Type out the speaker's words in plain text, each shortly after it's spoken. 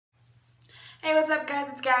Hey, what's up guys?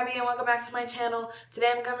 It's Gabby and welcome back to my channel.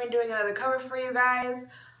 Today I'm going to be doing another cover for you guys.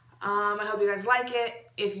 I hope you guys like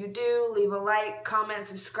it. If you do, leave a like, comment,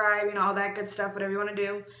 subscribe, all that good stuff, whatever you want to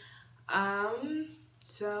do.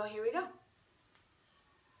 So here we go.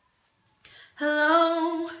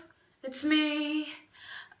 Hello, it's me.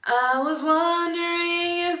 I was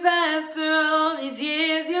wondering if after all these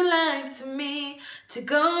years you'd like me to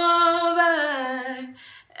go over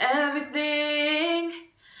everything.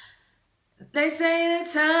 They say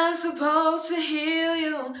that time's supposed to heal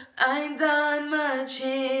you. I ain't done much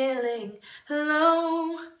healing.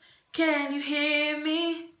 Hello, can you hear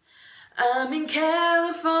me? I'm in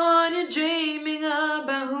California dreaming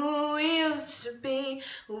about who we used to be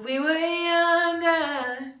when we were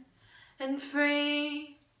younger and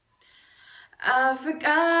free. I've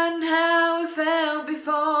forgotten how it felt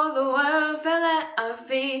before the world fell at our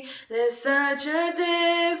feet. There's such a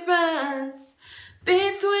difference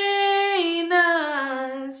between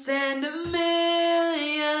us and a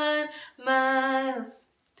million miles.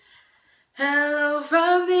 Hello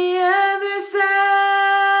from the other side.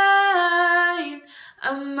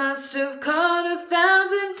 I must have called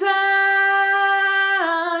 1,000 times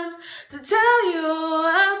to tell you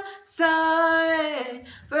I'm sorry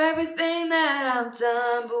for everything that I've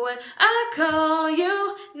done, but when I call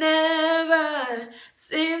you never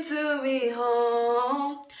seem to be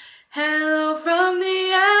home. Hello from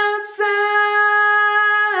the outside.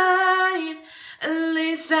 At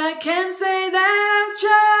least I can say that I've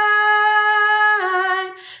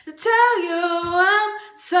tried to tell you I'm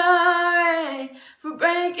sorry for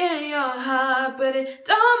breaking your heart, but it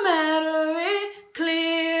don't matter, it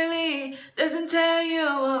clearly doesn't tear you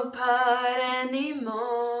apart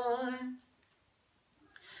anymore.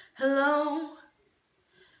 Hello,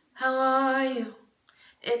 how are you?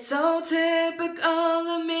 It's so typical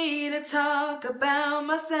of me to talk about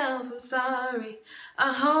myself, I'm sorry.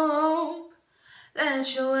 I hope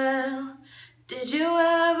that you're well. Did you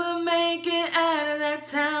ever make it out of that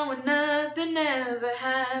town when nothing ever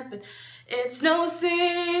happened? It's no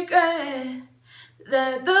secret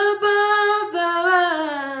that the both of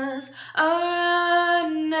us are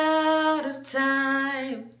running out of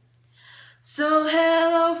time. So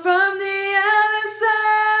hello from the other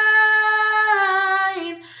side.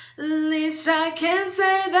 At least I can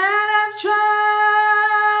say that I've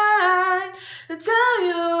tried to tell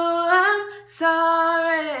you I'm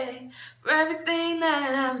sorry for everything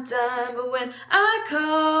that I've done, but when I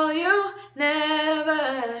call you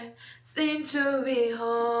never seem to be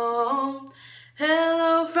home.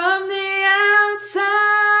 Hello from the outside.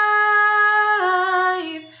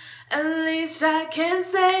 At least I can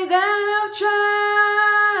say that I've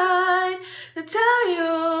tried to tell you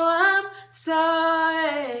I'm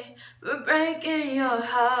sorry for breaking your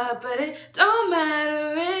heart, but it don't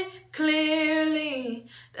matter, it clearly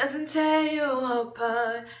doesn't tear you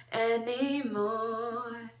apart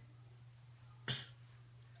anymore.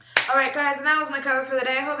 Alright guys, and that was my cover for the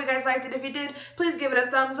day. I hope you guys liked it. If you did, please give it a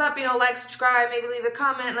thumbs up, like, subscribe, maybe leave a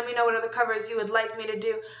comment. Let me know what other covers you would like me to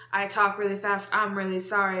do. I talk really fast. I'm really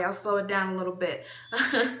sorry. I'll slow it down a little bit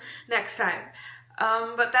next time.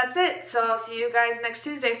 But that's it. So I'll see you guys next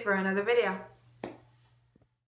Tuesday for another video.